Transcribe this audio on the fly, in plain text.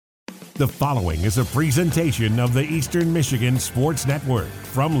The following is a presentation of the Eastern Michigan Sports Network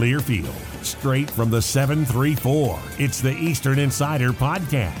from Learfield. Straight from the 734, it's the Eastern Insider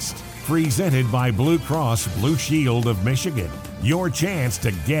Podcast. Presented by Blue Cross Blue Shield of Michigan. Your chance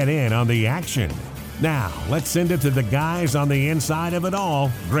to get in on the action. Now, let's send it to the guys on the inside of it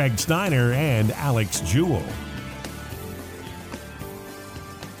all, Greg Steiner and Alex Jewell.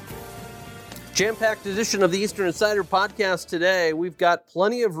 Jam-packed edition of the Eastern Insider Podcast today. We've got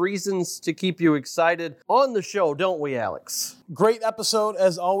plenty of reasons to keep you excited on the show, don't we, Alex? Great episode,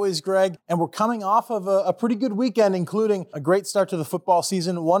 as always, Greg. And we're coming off of a pretty good weekend, including a great start to the football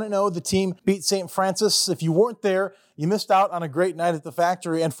season. 1-0, the team beat St. Francis. If you weren't there, you missed out on a great night at the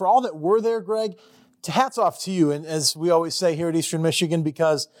factory. And for all that were there, Greg, hats off to you. And as we always say here at Eastern Michigan,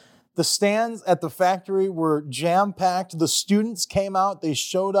 because the stands at the factory were jam-packed. The students came out. They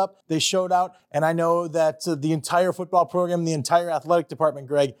showed up. They showed out. And I know that the entire football program, the entire athletic department,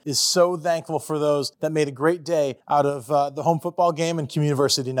 Greg, is so thankful for those that made a great day out of the home football game and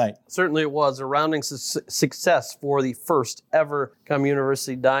Communiversity night. Certainly it was a rounding success for the first ever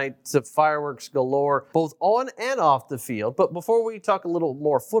Communiversity night. Fireworks galore, both on and off the field. But before we talk a little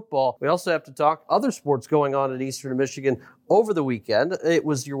more football, we also have to talk other sports going on in Eastern Michigan over the weekend. It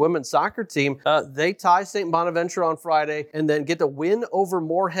was your women's soccer team. They tie St. Bonaventure on Friday and then get the win over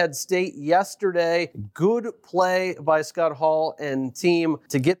Morehead State yesterday. Good play by Scott Hall and team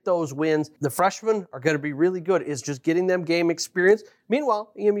to get those wins. The freshmen are going to be really good. It's just getting them game experience.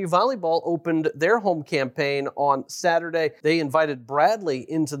 Meanwhile, EMU Volleyball opened their home campaign on Saturday. They invited Bradley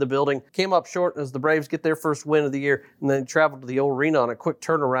into the building, came up short as the Braves get their first win of the year, and then traveled to the old arena on a quick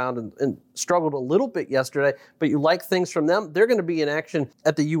turnaround and struggled a little bit yesterday. But you like things from them. They're going to be in action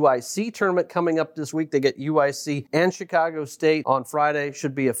at the UIC tournament coming up this week. They get UIC and Chicago State on Friday.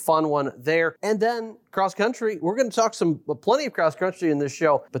 Should be a fun one there. And then cross country, we're going to talk plenty of cross country in this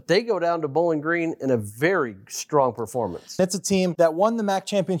show, but they go down to Bowling Green in a very strong performance. It's a team that won the MAC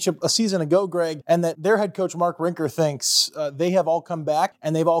championship a season ago, Greg, and that their head coach, Mark Rinker, thinks they have all come back,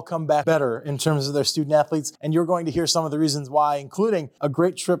 and they've all come back better in terms of their student athletes. And you're going to hear some of the reasons why, including a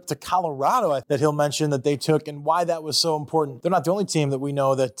great trip to Colorado that he'll mention that they took and why that was so important. They're not the only team that we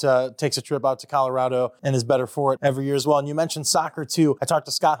know that takes a trip out to Colorado and is better for it every year as well. And you mentioned soccer, too. I talked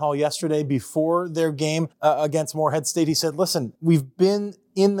to Scott Hall yesterday before their game against Morehead State. He said, listen, we've been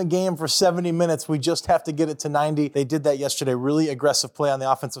in the game for 70 minutes. We just have to get it to 90. They did that yesterday. Really aggressive play on the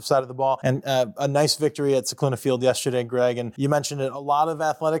offensive side of the ball and a nice victory at Scicluna Field yesterday, Greg. And you mentioned it, a lot of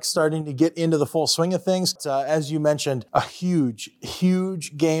athletics starting to get into the full swing of things. As you mentioned, a huge,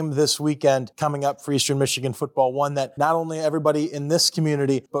 huge game this weekend coming up for Eastern Michigan football, one that not only everybody in this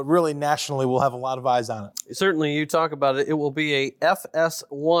community, but really nationally will have a lot of eyes on it. Certainly, you talk about it. It will be a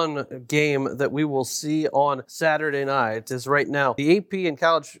FS1 game that we will see on Saturday night. As right now, the AP and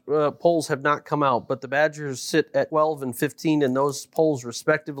college polls have not come out, but the Badgers sit at 12 and 15 in those polls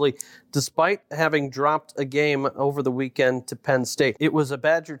respectively, despite having dropped a game over the weekend to Penn State. It was a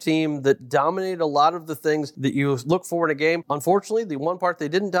Badger team that dominated a lot of the things that you look for in a game. Unfortunately, the one part they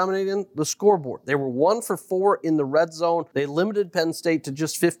didn't dominate in, the scoreboard. They were 1 for 4 in the red zone. They limited Penn State to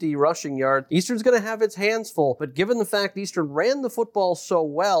just 50 rushing yards. Eastern's going to have its hands full, but given the fact Eastern ran the football so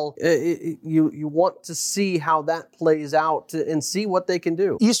well, you want to see how that plays out and see what they can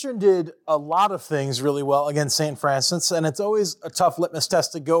do. Eastern did a lot of things really well against St. Francis, and it's always a tough litmus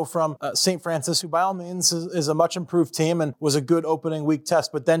test to go from St. Francis, who by all means is a much improved team and was a good opening week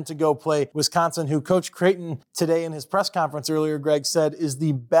test, but then to go play Wisconsin, who Coach Creighton today in his press conference earlier, Greg, said is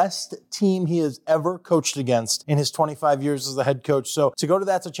the best team he has ever coached against in his 25 years as a head coach. So to go to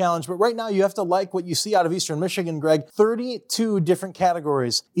that's a challenge, but right now you have to like what you see out of Eastern Michigan, Greg. 32 different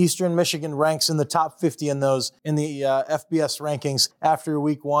categories. Eastern Michigan ranks in the top 50 in those in the FBS rankings after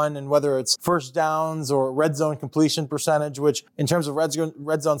week one, and whether it's first downs or red zone completion percentage, which in terms of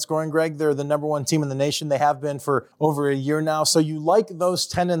red zone scoring, Greg, they're the number one team in the nation. They have been for over a year now. So you like those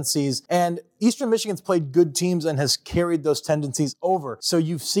tendencies, and Eastern Michigan's played good teams and has carried those tendencies over. So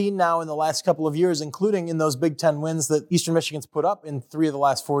you've seen now in the last couple of years, including in those Big Ten wins that Eastern Michigan's put up in 3 of the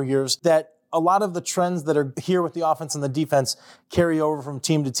last 4 years, that a lot of the trends that are here with the offense and the defense carry over from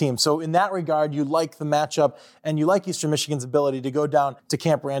team to team. So in that regard, you like the matchup and you like Eastern Michigan's ability to go down to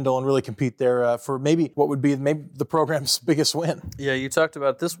Camp Randall and really compete there for maybe what would be maybe the program's biggest win. Yeah, you talked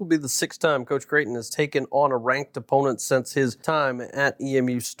about this will be the 6th time Coach Creighton has taken on a ranked opponent since his time at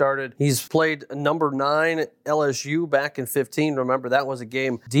EMU started. He's played number 9 LSU back in 15. Remember, that was a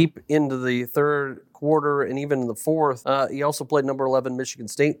game deep into the third quarter and even in the fourth. He also played number 11 Michigan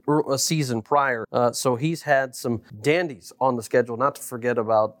State a season prior. So he's had some dandies on the schedule, not to forget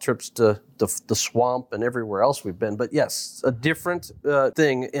about trips to the swamp and everywhere else we've been. But yes, a different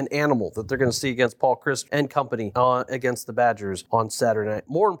thing, an animal that they're going to see against Paul Chryst and company against the Badgers on Saturday night.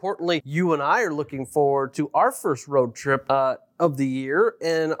 More importantly, you and I are looking forward to our first road trip of the year,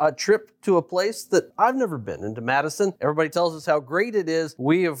 and a trip to a place that I've never been, into Madison. Everybody tells us how great it is.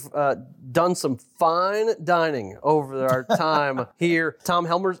 We have done some fine dining over our time here. Tom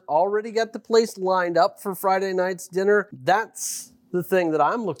Helmer's already got the place lined up for Friday night's dinner. That's the thing that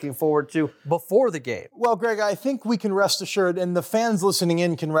I'm looking forward to before the game. Well, Greg, I think we can rest assured, and the fans listening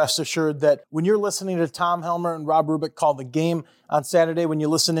in can rest assured, that when you're listening to Tom Helmer and Rob Rubick call the game on Saturday, when you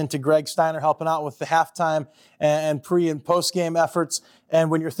listen into Greg Steiner helping out with the halftime and pre- and post-game efforts, and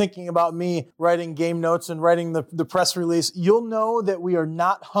when you're thinking about me writing game notes and writing the press release, you'll know that we are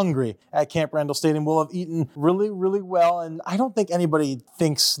not hungry at Camp Randall Stadium. We'll have eaten really, really well, and I don't think anybody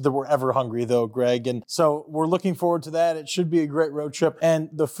thinks that we're ever hungry, though, Greg. And so we're looking forward to that. It should be a great road trip, and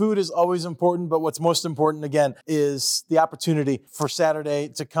the food is always important, but what's most important, again, is the opportunity for Saturday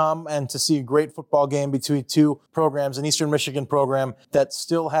to come and to see a great football game between two programs, an Eastern Michigan program that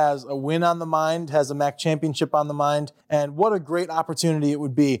still has a win on the mind, has a MAC championship on the mind, and what a great opportunity it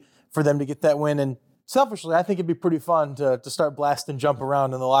would be for them to get that win. And selfishly, I think it'd be pretty fun to start blasting, jump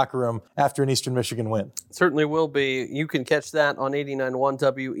around in the locker room after an Eastern Michigan win. Certainly will be. You can catch that on 89.1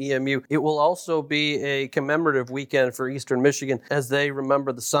 WEMU. It will also be a commemorative weekend for Eastern Michigan as they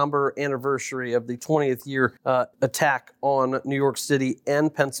remember the somber anniversary of the 20th year attack on New York City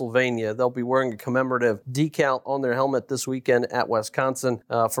and Pennsylvania. They'll be wearing a commemorative decal on their helmet this weekend at Wisconsin.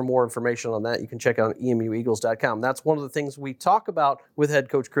 For more information on that, you can check out emueagles.com. That's one of the things we talk about with head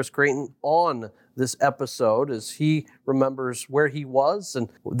coach Chris Creighton on this episode, as he remembers where he was and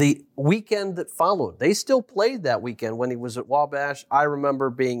the weekend that followed. They still played that weekend when he was at Wabash. I remember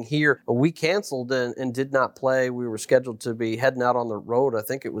being here. We canceled and did not play. We were scheduled to be heading out on the road. I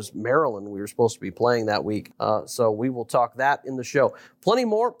think it was Maryland we were supposed to be playing that week. So we will talk that in the show. Plenty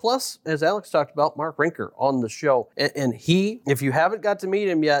more. Plus, as Alex talked about, Mark Rinker on the show. And he, if you haven't got to meet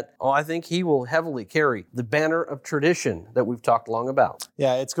him yet, I think he will heavily carry the banner of tradition that we've talked long about.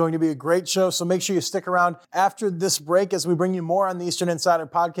 Yeah, it's going to be a great show. So make sure you stick around after this break as we bring you more on the Eastern Insider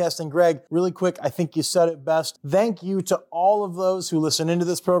Podcast. And Greg, really quick, I think you said it best. Thank you to all of those who listen into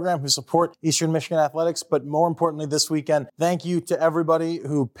this program, who support Eastern Michigan athletics, but more importantly this weekend, thank you to everybody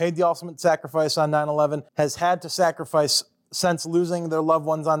who paid the ultimate sacrifice on 9/11, has had to sacrifice since losing their loved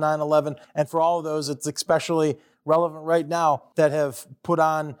ones on 9/11. And for all of those, it's especially relevant right now that have put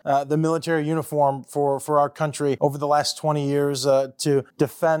on the military uniform for our country over the last 20 years to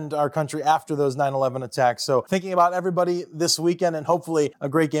defend our country after those 9/11 attacks. So thinking about everybody this weekend, and hopefully a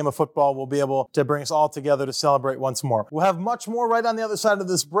great game of football will be able to bring us all together to celebrate once more. We'll have much more right on the other side of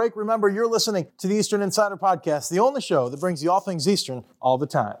this break. Remember, you're listening to the Eastern Insider Podcast, the only show that brings you all things Eastern all the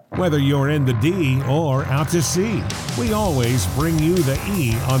time. Whether you're in the D or out to sea, we always bring you the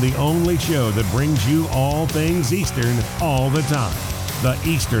E on the only show that brings you all things Eastern all the time, the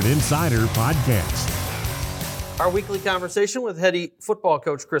Eastern Insider Podcast. Our weekly conversation with head football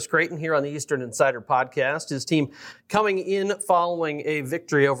coach Chris Creighton here on the Eastern Insider Podcast. His team coming in following a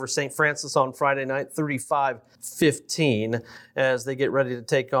victory over St. Francis on Friday night, 35-15, as they get ready to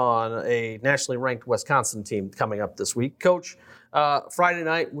take on a nationally ranked Wisconsin team coming up this week. Coach, Friday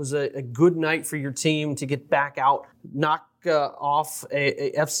night was a good night for your team to get back out, knock off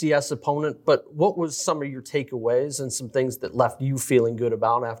a FCS opponent, but what was some of your takeaways and some things that left you feeling good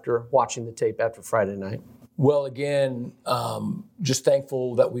about after watching the tape after Friday night? Well, again, just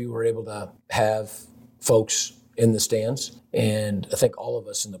thankful that we were able to have folks in the stands. And I think all of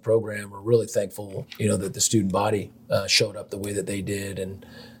us in the program are really thankful, that the student body showed up the way that they did and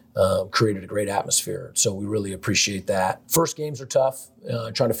created a great atmosphere. So we really appreciate that. First games are tough,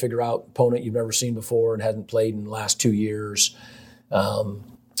 trying to figure out opponent you've never seen before and hasn't played in the last 2 years.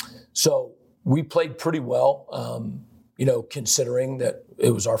 So we played pretty well, considering that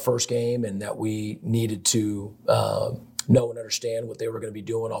it was our first game and that we needed to know and understand what they were going to be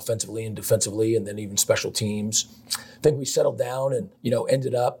doing offensively and defensively, and then even special teams. I think we settled down and,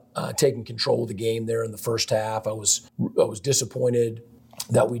 ended up taking control of the game there in the first half. I was disappointed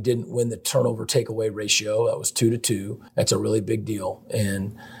that we didn't win the turnover takeaway ratio. That was 2-2. That's a really big deal.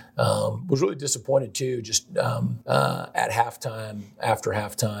 And was really disappointed too, just at halftime, after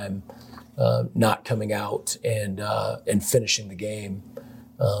halftime, not coming out and finishing the game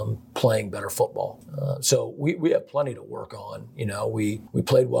playing better football. So we have plenty to work on. We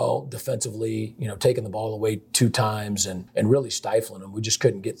played well defensively, taking the ball away 2 times and really stifling them. We just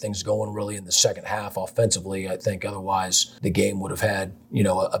couldn't get things going really in the second half offensively. I think otherwise the game would have had,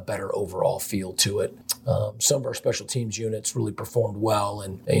 a better overall feel to it. Some of our special teams units really performed well,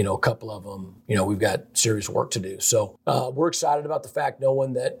 and a couple of them, we've got serious work to do. So we're excited about the fact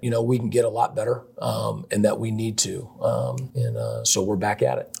knowing that, we can get a lot better and that we need to. So we're back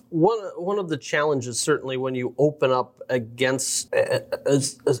at it. One of the challenges, certainly, when you open up against an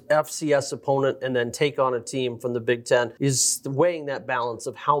FCS opponent and then take on a team from the Big Ten, is weighing that balance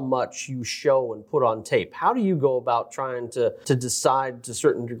of how much you show and put on tape. How do you go about trying to decide to a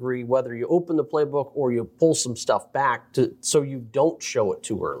certain degree whether you open the playbook or you pull some stuff back so you don't show it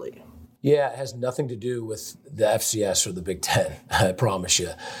too early? Yeah, it has nothing to do with the FCS or the Big Ten, I promise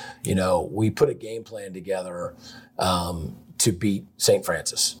you. We put a game plan together to beat St.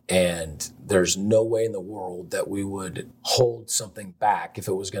 Francis. And there's no way in the world that we would hold something back if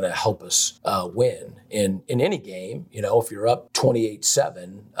it was going to help us win. In any game, if you're up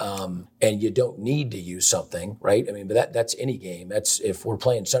 28-7 and you don't need to use something, right? I mean, but that's any game. That's if we're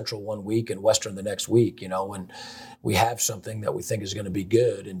playing Central one week and Western the next week, when we have something that we think is going to be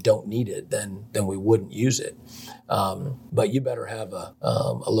good and don't need it, then we wouldn't use it. But you better have a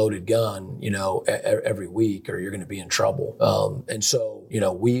loaded gun, every week, or you're going to be in trouble. And so,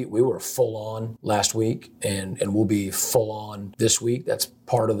 we were full on last week, and we'll be full on this week. That's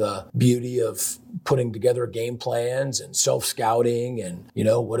part of the beauty of putting together game plans and self-scouting, and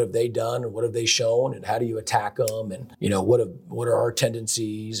what have they done and what have they shown, and how do you attack them, and what are our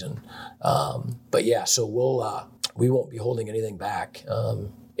tendencies, and but yeah, so we won't be holding anything back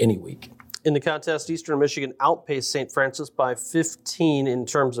any week. In the contest, Eastern Michigan outpaced St. Francis by 15 in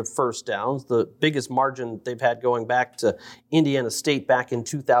terms of first downs, the biggest margin they've had going back to Indiana State back in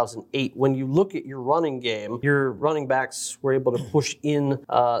 2008. When you look at your running game, your running backs were able to push in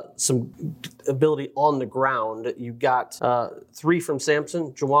some ability on the ground. You got 3 from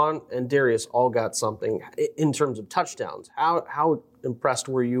Samson, Juwan, and Darius all got something in terms of touchdowns. How impressed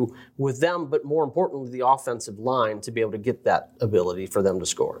were you with them, but more importantly, the offensive line to be able to get that ability for them to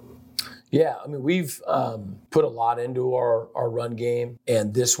score? Yeah, I mean, we've put a lot into our run game,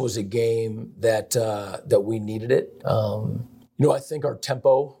 and this was a game that we needed it. I think our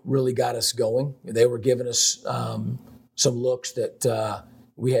tempo really got us going. They were giving us some looks that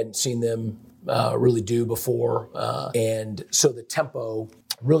we hadn't seen them really do before, and so the tempo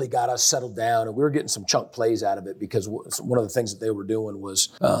really got us settled down, and we were getting some chunk plays out of it because one of the things that they were doing was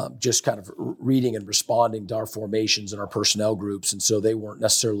just kind of reading and responding to our formations and our personnel groups, and so they weren't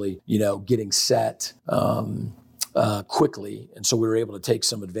necessarily, getting set quickly, and so we were able to take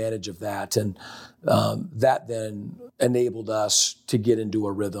some advantage of that, and that then enabled us to get into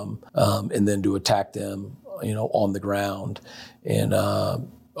a rhythm and then to attack them, on the ground, and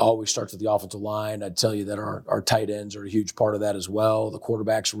always starts with the offensive line. I'd tell you that our tight ends are a huge part of that as well. The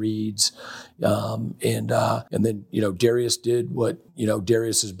quarterback's reads, and then Darius did what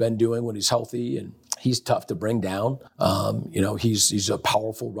Darius has been doing when he's healthy, and he's tough to bring down. He's a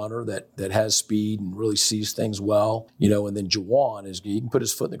powerful runner that has speed and really sees things well. And then Juwan he can put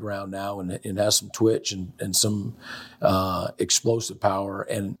his foot in the ground now and has some twitch and some explosive power.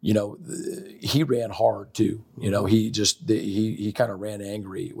 And he ran hard too. He kind of ran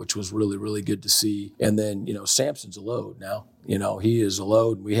angry, which was really, really good to see. And then Samson's a load now. He is a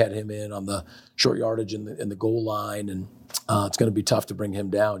load. We had him in on the short yardage in the goal line, and it's going to be tough to bring him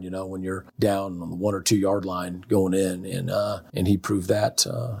down, when you're down on the 1 or 2 yard line going in, and he proved that,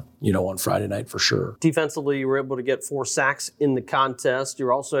 on Friday night for sure. Defensively, you were able to get 4 sacks in the contest. You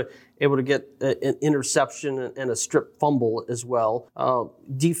were also able to get an interception and a strip fumble as well.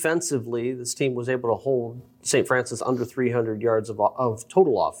 Defensively, this team was able to hold St. Francis under 300 yards of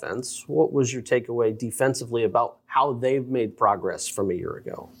total offense. What was your takeaway defensively about how they've made progress from a year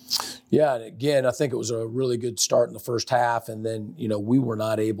ago? Yeah, and again, I think it was a really good start in the first half, and then, we were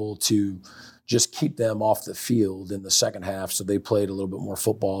not able to just keep them off the field in the second half, so they played a little bit more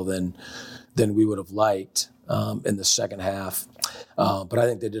football than we would have liked in the second half. But I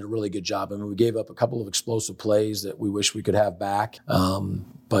think they did a really good job. I mean, we gave up a couple of explosive plays that we wish we could have back.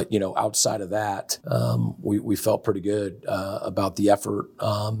 But, outside of that, we felt pretty good about the effort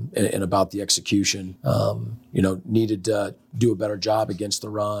and about the execution. Needed to do a better job against the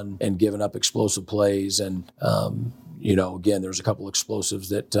run and giving up explosive plays. And, again, there's a couple explosives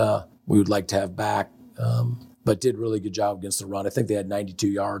that we would like to have back. But did really good job against the run. I think they had 92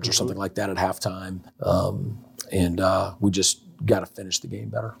 yards or something like that at halftime. And we just got to finish the game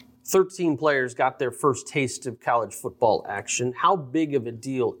better. 13 players got their first taste of college football action. How big of a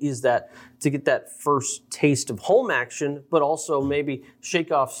deal is that to get that first taste of home action, but also maybe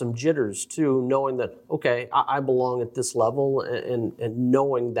shake off some jitters too, knowing that, okay, I belong at this level, and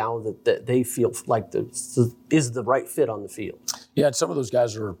knowing now that they feel like this is the right fit on the field? Yeah, and some of those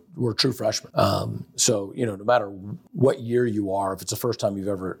guys were true freshmen. So, no matter what year you are, if it's the first time you've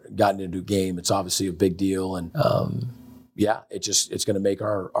ever gotten into a game, it's obviously a big deal. And it's going to make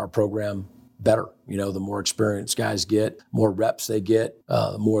our program better. The more experienced guys get, more reps they get,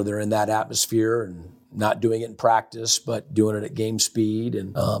 the more they're in that atmosphere and not doing it in practice, but doing it at game speed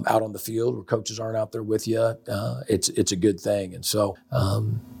and out on the field where coaches aren't out there with you. It's a good thing. And so,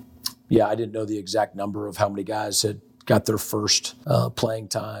 I didn't know the exact number of how many guys had got their first playing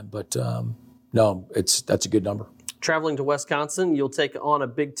time, but that's a good number. Traveling to Wisconsin, you'll take on a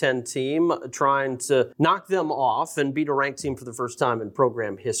Big Ten team trying to knock them off and beat a ranked team for the first time in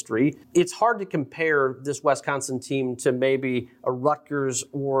program history. It's hard to compare this Wisconsin team to maybe a Rutgers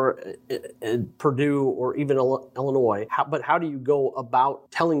or a Purdue or even Illinois. But how do you go about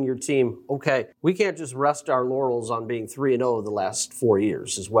telling your team, okay, we can't just rest our laurels on being 3-0 the last 4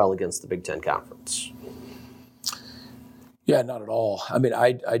 years as well against the Big Ten Conference? Yeah, not at all. I mean, I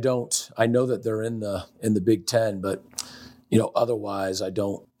know that they're in the Big Ten, but otherwise I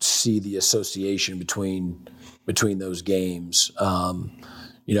don't see the association between those games. When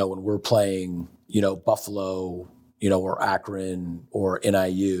we're playing, Buffalo, or Akron or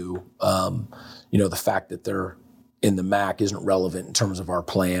NIU, the fact that they're in the MAC isn't relevant in terms of our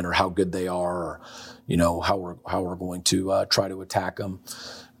plan or how good they are, or how we're going to try to attack them.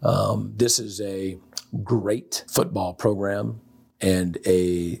 This is a great football program and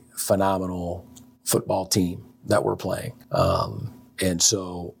a phenomenal football team that we're playing. And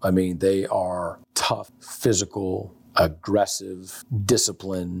so, they are tough, physical, aggressive,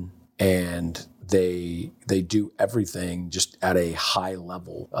 disciplined, and they do everything just at a high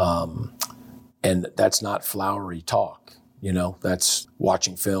level. And that's not flowery talk. That's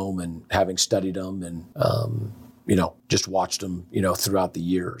watching film and having studied them and, just watched them, throughout the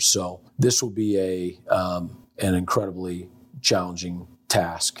years. So this will be an incredibly challenging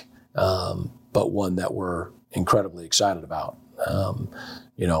task, but one that we're incredibly excited about.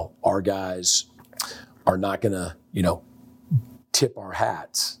 Our guys are not going to, tip our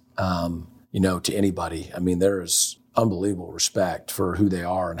hats, to anybody. There is unbelievable respect for who they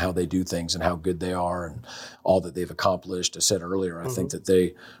are and how they do things and how good they are and all that they've accomplished. I said earlier, I think that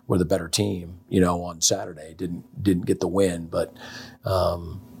they were the better team, on Saturday. Didn't get the win, but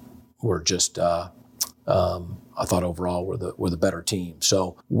we're just I thought overall we're the better team.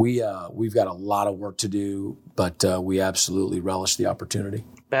 So we've got a lot of work to do, but we absolutely relish the opportunity.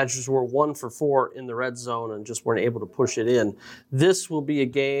 Badgers were 1 for 4 in the red zone and just weren't able to push it in. This will be a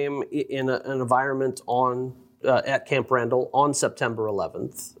game in an environment at Camp Randall on September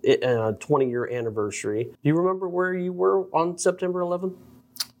 11th, a 20-year anniversary. Do you remember where you were on September 11th?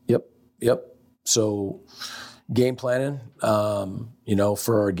 Yep. So game planning,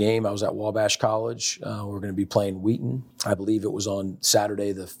 for our game, I was at Wabash College. We're going to be playing Wheaton. I believe it was on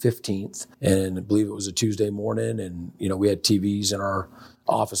Saturday the 15th, and I believe it was a Tuesday morning. And, we had TVs in our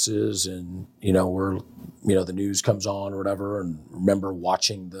offices, and, the news comes on or whatever, and remember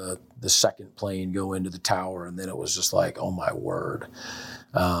watching the second plane go into the tower, and then it was just like, oh my word.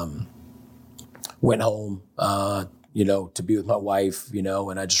 Went home, to be with my wife,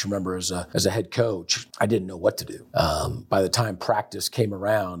 and I just remember as a head coach, I didn't know what to do. By the time practice came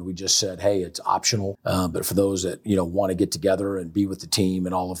around, we just said, hey, it's optional. But for those that, want to get together and be with the team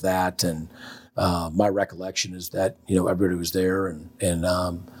and all of that. And my recollection is that, everybody was there and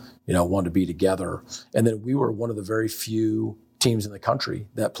wanted to be together. And then we were one of the very few teams in the country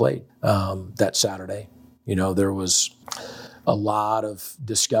that played that Saturday. There was a lot of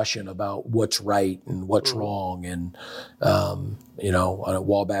discussion about what's right and what's wrong. And,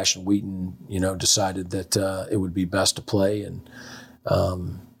 Wabash and Wheaton, decided that it would be best to play. And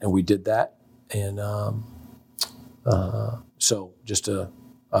we did that. And so just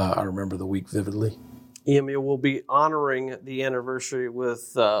I remember the week vividly. EMU will be honoring the anniversary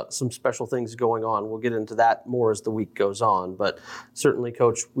with some special things going on. We'll get into that more as the week goes on. But certainly,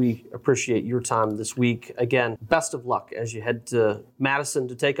 Coach, we appreciate your time this week. Again, best of luck as you head to Madison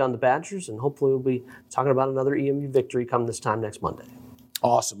to take on the Badgers, and hopefully we'll be talking about another EMU victory come this time next Monday.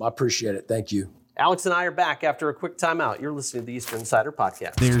 Awesome. I appreciate it. Thank you. Alex and I are back after a quick timeout. You're listening to the Eastern Insider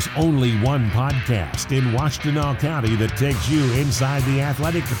Podcast. There's only one podcast in Washtenaw County that takes you inside the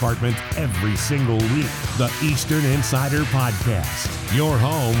athletic department every single week. The Eastern Insider Podcast. Your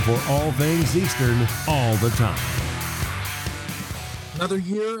home for all things Eastern all the time. Another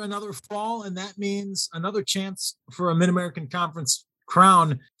year, another fall, and that means another chance for a Mid-American Conference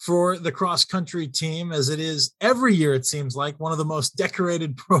crown for the cross-country team, as it is every year, it seems like, one of the most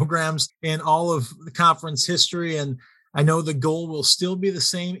decorated programs in all of the conference history. And I know the goal will still be the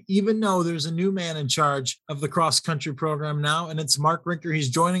same, even though there's a new man in charge of the cross-country program now, and it's Mark Rinker.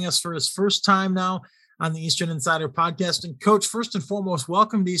 He's joining us for his first time now on the Eastern Insider Podcast. And Coach, first and foremost,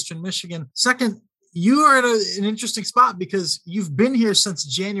 welcome to Eastern Michigan. Second, you are at an interesting spot because you've been here since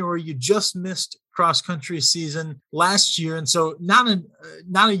January. You just missed cross-country season last year, and so not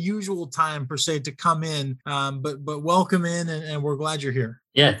a usual time per se to come in, but welcome in, and we're glad you're here.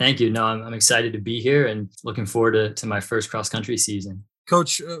 Yeah, thank you. No, I'm excited to be here and looking forward to my first cross-country season.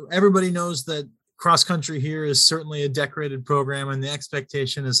 Coach, everybody knows that cross-country here is certainly a decorated program and the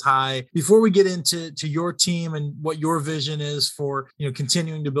expectation is high. Before we get into your team and what your vision is for,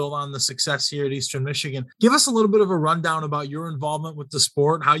 continuing to build on the success here at Eastern Michigan, give us a little bit of a rundown about your involvement with the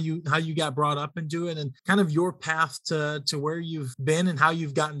sport, how you got brought up into it, and kind of your path to where you've been and how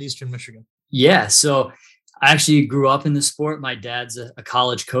you've gotten to Eastern Michigan. Yeah, so I actually grew up in the sport. My dad's a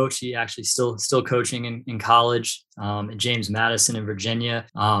college coach. He actually still coaching in college at James Madison in Virginia.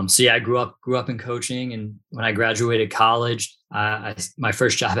 So yeah, I grew up in coaching, and when I graduated college, my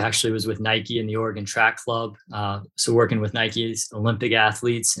first job actually was with Nike in the Oregon Track Club. So working with Nike's Olympic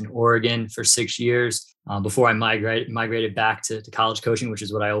athletes in Oregon for 6 years. Before I migrated back to college coaching, which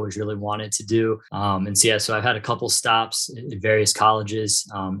is what I always really wanted to do. So I've had a couple stops at various colleges,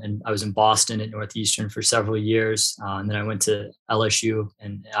 and I was in Boston at Northeastern for several years. And then I went to LSU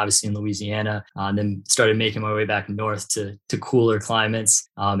and obviously in Louisiana, and then started making my way back north to cooler climates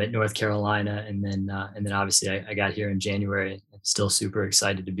at North Carolina. And then obviously I got here in January. I'm still super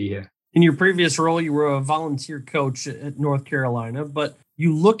excited to be here. In your previous role, you were a volunteer coach at North Carolina, but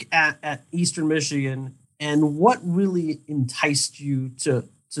you look at Eastern Michigan, and what really enticed you to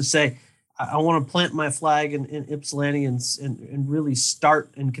say, I want to plant my flag in Ypsilanti and really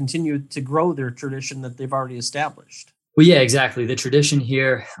start and continue to grow their tradition that they've already established? Well, yeah, exactly. The tradition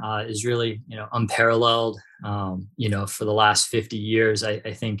here is really, unparalleled. For the last 50 years, I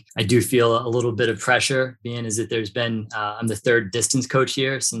think I do feel a little bit of pressure, being as that there's been, I'm the third distance coach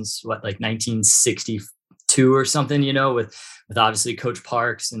here since 1962 or something, with obviously Coach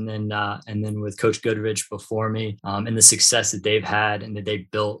Parks and then with Coach Goodrich before me, and the success that they've had and that they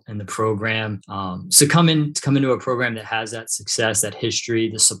built in the program. So come into a program that has that success, that history,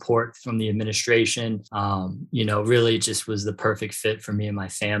 the support from the administration, really just was the perfect fit for me and my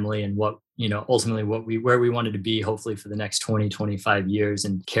family, and what, ultimately where we wanted to be, hopefully for the next 20, 25 years,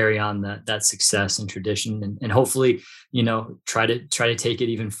 and carry on that success and tradition, and hopefully, try to take it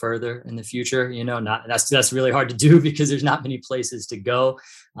even further in the future. That's really hard to do because there's not many places to go.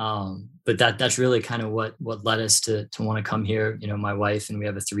 But that's really kind of what led us to want to come here. My wife, and we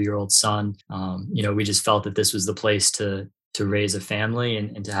have a 3-year-old son. We just felt that this was the place to raise a family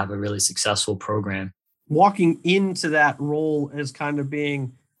and to have a really successful program. Walking into that role as kind of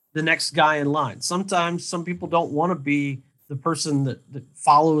being the next guy in line. Sometimes some people don't want to be the person that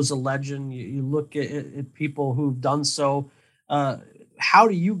follows a legend. You look at people who've done so. How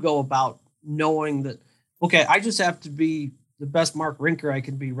do you go about knowing that, okay, I just have to be the best Mark Rinker I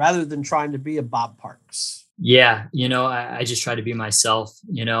can be, rather than trying to be a Bob Parks? Yeah, I just try to be myself,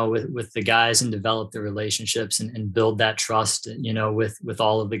 with the guys, and develop the relationships and build that trust, with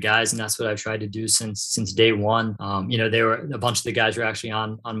all of the guys. And that's what I've tried to do since day one. They were, a bunch of the guys were actually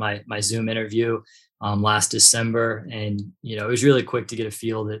on my Zoom interview last December. And, it was really quick to get a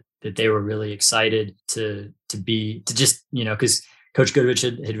feel that they were really excited to just, because Coach Goodrich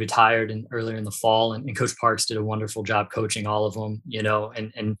had retired earlier in the fall, and Coach Parks did a wonderful job coaching all of them,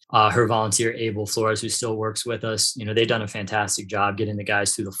 and her volunteer, Abel Flores, who still works with us, they've done a fantastic job getting the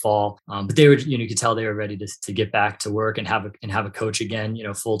guys through the fall. But they were, you could tell they were ready to get back to work and have a coach again,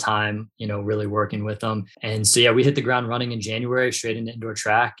 full time, really working with them. And so, yeah, we hit the ground running in January, straight into indoor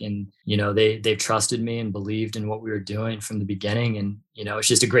track. And, they've trusted me and believed in what we were doing from the beginning. And, it's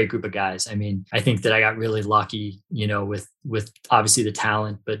just a great group of guys. I mean, I think that I got really lucky, with obviously the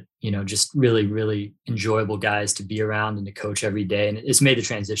talent, but, just really, really enjoyable guys to be around and to coach every day. And it's made the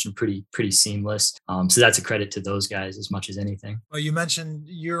transition pretty seamless. So that's a credit to those guys as much as anything. Well, you mentioned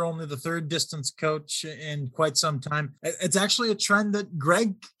you're only the third distance coach in quite some time. It's actually a trend that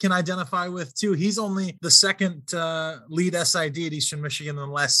Greg can identify with too. He's only the second lead SID at Eastern Michigan in the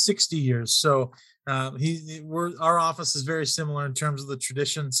last 60 years. So our office is very similar in terms of the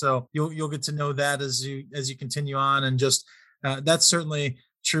tradition. So you'll get to know that as you continue on, and just that's certainly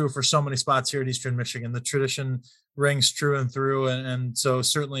true for so many spots here at Eastern Michigan. The tradition rings true and through. And so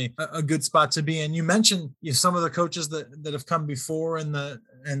certainly a good spot to be in. You mentioned some of the coaches that have come before and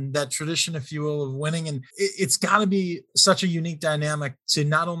that tradition, if you will, of winning. And it's got to be such a unique dynamic to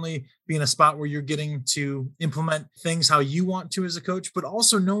not only be in a spot where you're getting to implement things how you want to as a coach, but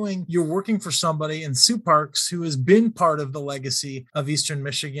also knowing you're working for somebody in Sue Parks who has been part of the legacy of Eastern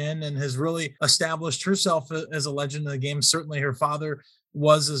Michigan and has really established herself as a legend of the game. Certainly her father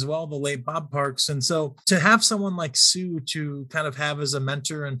was as well, the late Bob Parks. And so to have someone like Sue to kind of have as a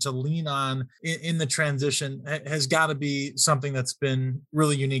mentor and to lean on in the transition has got to be something that's been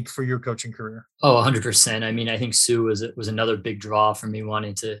really unique for your coaching career. Oh, 100%. I mean, I think Sue was another big draw for me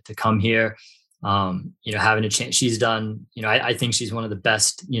wanting to come here. Having a chance, she's done, I think she's one of the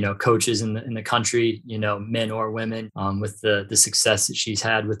best, coaches in the country, men or women, with the success that she's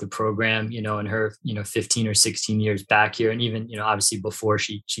had with the program, in her, 15 or 16 years back here. And even, obviously before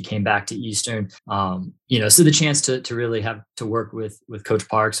she came back to Eastern, so the chance to really have to work with Coach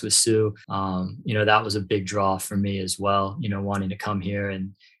Parks, with Sue, that was a big draw for me as well, wanting to come here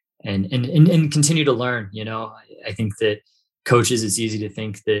and continue to learn. I think that coaches, it's easy to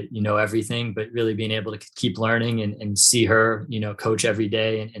think that you know everything, but really being able to keep learning and see her, coach every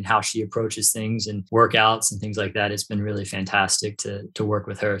day and how she approaches things and workouts and things like that. It's been really fantastic to work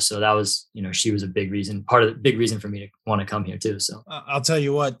with her. So that was, she was a big reason for me to want to come here too. So I'll tell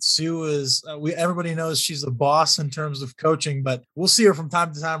you what, Sue is, everybody knows she's the boss in terms of coaching, but we'll see her from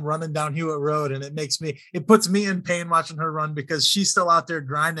time to time running down Hewitt Road. And it puts me in pain watching her run because she's still out there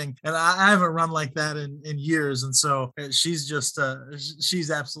grinding. And I haven't run like that in years. And so she's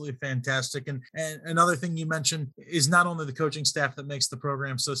absolutely fantastic. And another thing you mentioned is not only the coaching staff that makes the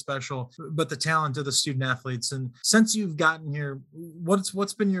program so special, but the talent of the student athletes. And since you've gotten here,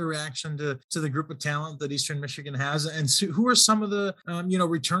 what's been your reaction to the group of talent that Eastern Michigan has? And who are some of the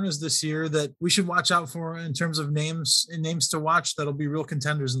returners this year that we should watch out for in terms of names to watch that'll be real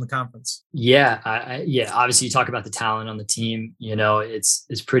contenders in the conference? Yeah, obviously you talk about the talent on the team.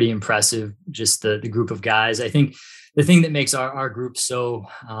 It's pretty impressive, just the group of guys. I think the thing that makes our group so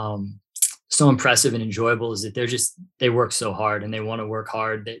impressive and enjoyable is that they work so hard and they want to work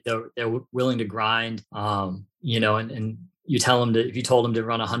hard. They're willing to grind, and you tell them if you told them to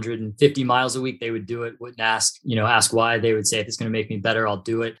run 150 miles a week, they would do it. Wouldn't ask why. They would say, if it's going to make me better, I'll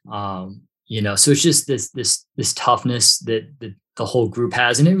do it. So it's just this toughness that the whole group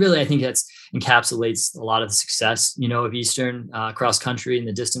has. And it really, I think that's encapsulates a lot of the success, of Eastern cross country and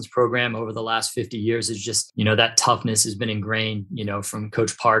the distance program over the last 50 years is just, that toughness has been ingrained, from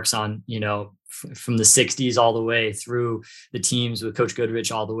Coach Parks on, from the 60s all the way through the teams with Coach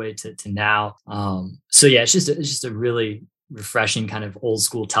Goodrich all the way to now. It's just a really refreshing kind of old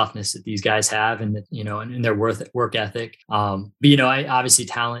school toughness that these guys have and and their work ethic. I obviously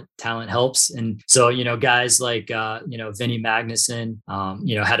talent helps. And so, guys like, Vinny Magnuson,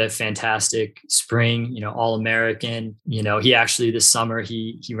 had a fantastic spring, All-American, he actually this summer,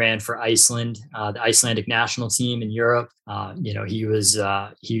 he ran for Iceland, the Icelandic national team in Europe. They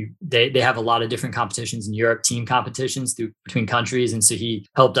have a lot of different competitions in Europe, team competitions between countries. And so he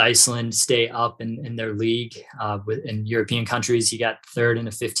helped Iceland stay up in their league, in European countries. He got third in the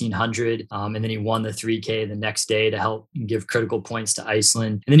 1500. And then he won the 3K the next day to help give critical points to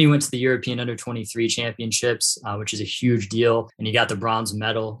Iceland. And then he went to the European under 23 championships, which is a huge deal. And he got the bronze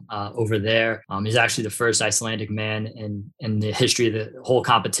medal over there. He's actually the first Icelandic man in the history of the whole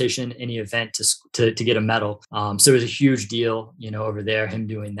competition, any event to get a medal. So it was a huge deal, over there, him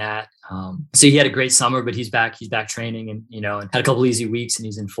doing that. So he had a great summer, but he's back training and had a couple easy weeks and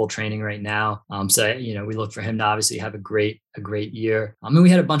he's in full training right now. So we look for him to obviously have a great year. We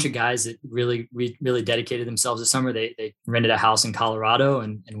had a bunch of guys that really dedicated themselves this summer. They rented a house in Colorado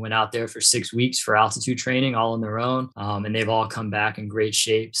and went out there for 6 weeks for altitude training all on their own. And they've all come back in great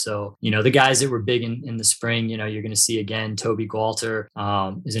shape. So, the guys that were big in the spring, you're going to see again, Toby Gwalter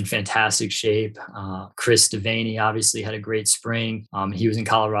is in fantastic shape. Chris Devaney obviously had a great spring. He was in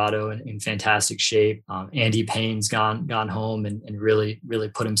Colorado in fantastic shape. Andy Payne's gone home and really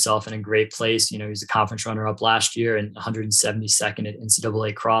put himself in a great place. He was a conference runner up last year and 172nd at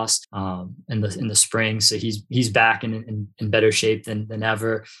NCAA cross in the spring. So he's back in better shape than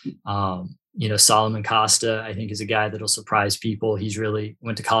ever. Solomon Costa, I think, is a guy that'll surprise people. He's really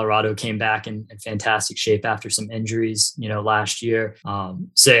went to Colorado, came back in fantastic shape after some injuries, last year. I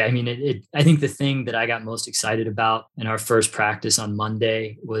think the thing that I got most excited about in our first practice on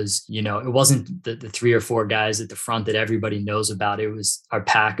Monday was, it wasn't the 3 or 4 guys at the front that everybody knows about. It was our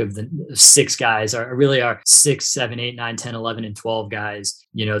pack of the 6 guys, our 6, 7, 8, 9, 10, 11, and 12 guys.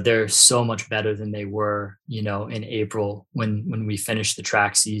 They're so much better than they were, in April when we finished the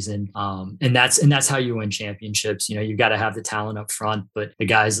track season. And that's how you win championships. You've got to have the talent up front, but the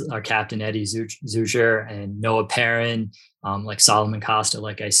guys, our captain, Eddie Zucher and Noah Perrin, like Solomon Costa,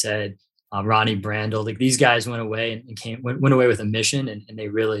 like I said, Ronnie Brandel, like these guys went away and went away with a mission, and they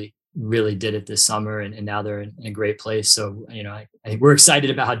really did it this summer, and now they're in a great place. So, I think we're excited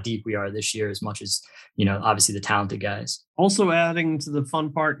about how deep we are this year, as much as, obviously the talented guys. Also adding to the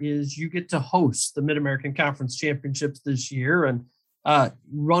fun part is you get to host the Mid-American Conference Championships this year and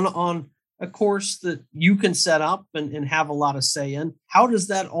run on a course that you can set up and have a lot of say in. How does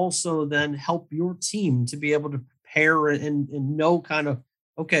that also then help your team to be able to prepare and know kind of,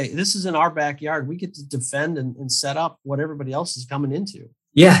 okay, this is in our backyard. We get to defend and set up what everybody else is coming into.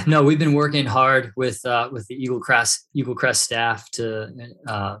 Yeah, no, we've been working hard with the Eagle Crest staff to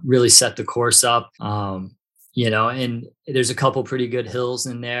really set the course up. And there's a couple pretty good hills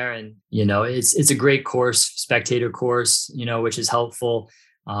in there, and it's a great course, spectator course, which is helpful.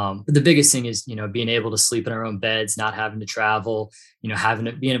 But the biggest thing is, being able to sleep in our own beds, not having to travel,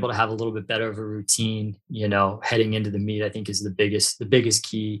 being able to have a little bit better of a routine, heading into the meet, I think is the biggest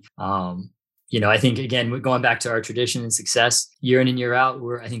key. I think, again, going back to our tradition and success year in and year out,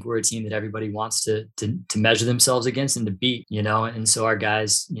 I think we're a team that everybody wants to measure themselves against and to beat, and so our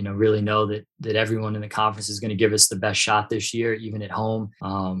guys, really know that everyone in the conference is going to give us the best shot this year, even at home.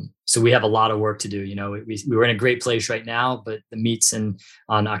 So we have a lot of work to do. We're in a great place right now, but the meet's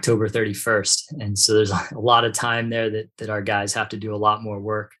on October 31st. And so there's a lot of time there that our guys have to do a lot more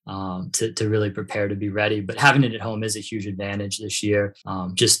work to really prepare to be ready. But having it at home is a huge advantage this year.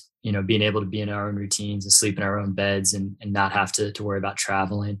 Being able to be in our own routines and sleep in our own beds and not have to worry about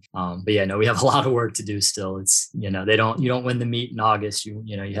traveling. We have a lot of work to do still. It's, you don't win the meet in August. You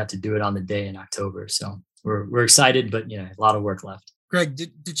have to do it on the day in October. So we're excited, but a lot of work left. Greg,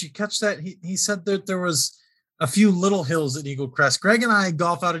 did you catch that? He said that there was a few little hills at Eagle Crest. Greg and I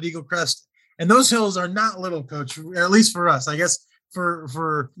golf out at Eagle Crest, and those hills are not little, Coach, or at least for us. I guess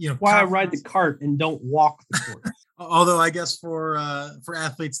for why I ride the cart and don't walk the course. Although I guess for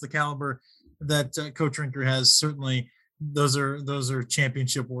athletes the caliber that Coach Rinker has, certainly those are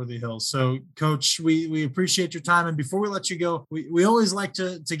championship worthy hills. So, Coach, we appreciate your time. And before we let you go, we always like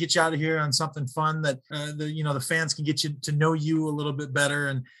to get you out of here on something fun that the fans can get you to know you a little bit better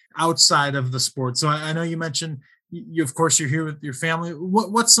and outside of the sport. So I know you mentioned you, of course, you're here with your family.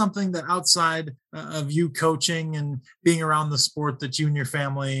 What's something that outside of you coaching and being around the sport that you and your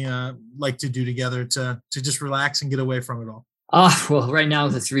family like to do together to just relax and get away from it all? Well, right now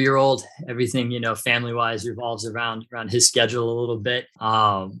with a 3-year-old, everything, family wise revolves around his schedule a little bit.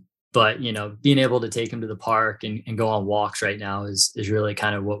 But, being able to take him to the park and go on walks right now is really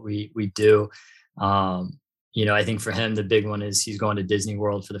kind of what we do. I think for him, the big one is he's going to Disney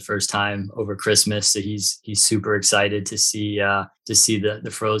World for the first time over Christmas. So he's super excited to see the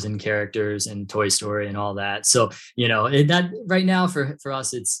Frozen characters and Toy Story and all that. So, that right now for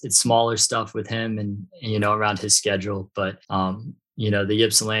us, it's smaller stuff with him and, around his schedule. But, the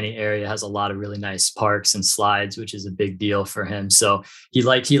Ypsilanti area has a lot of really nice parks and slides, which is a big deal for him. So he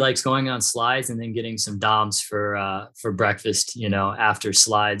likes going on slides and then getting some DOMs for breakfast, after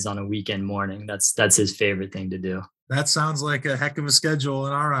slides on a weekend morning. That's his favorite thing to do. That sounds like a heck of a schedule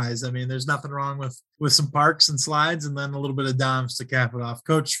in our eyes. I mean, there's nothing wrong with some parks and slides and then a little bit of DOMs to cap it off.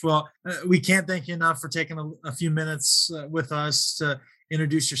 Coach, well, we can't thank you enough for taking a few minutes with us to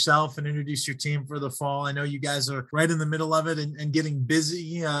introduce yourself and introduce your team for the fall. I know you guys are right in the middle of it and getting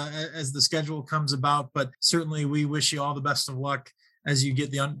busy as the schedule comes about, but certainly we wish you all the best of luck as you get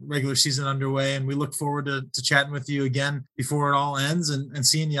the regular season underway. And we look forward to chatting with you again before it all ends and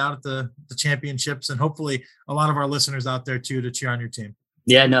seeing you out at the championships and hopefully a lot of our listeners out there too to cheer on your team.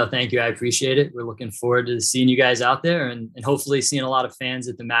 Yeah, no, thank you. I appreciate it. We're looking forward to seeing you guys out there and hopefully seeing a lot of fans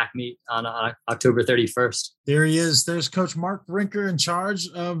at the MAC meet on October 31st. There he is. There's Coach Mark Rinker in charge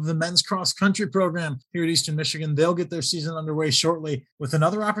of the men's cross country program here at Eastern Michigan. They'll get their season underway shortly with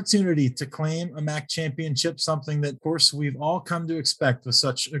another opportunity to claim a MAC championship, something that, of course, we've all come to expect with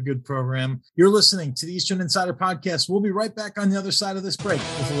such a good program. You're listening to the Eastern Insider Podcast. We'll be right back on the other side of this break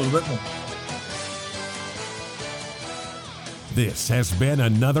with a little bit more. This has been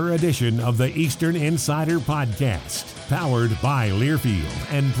another edition of the Eastern Insider Podcast, powered by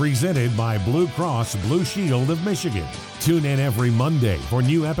Learfield and presented by Blue Cross Blue Shield of Michigan. Tune in every Monday for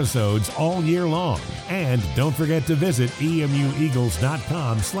new episodes all year long. And don't forget to visit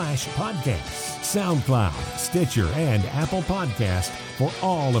emueagles.com/podcasts, SoundCloud, Stitcher, and Apple Podcast for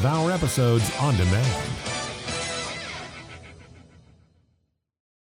all of our episodes on demand.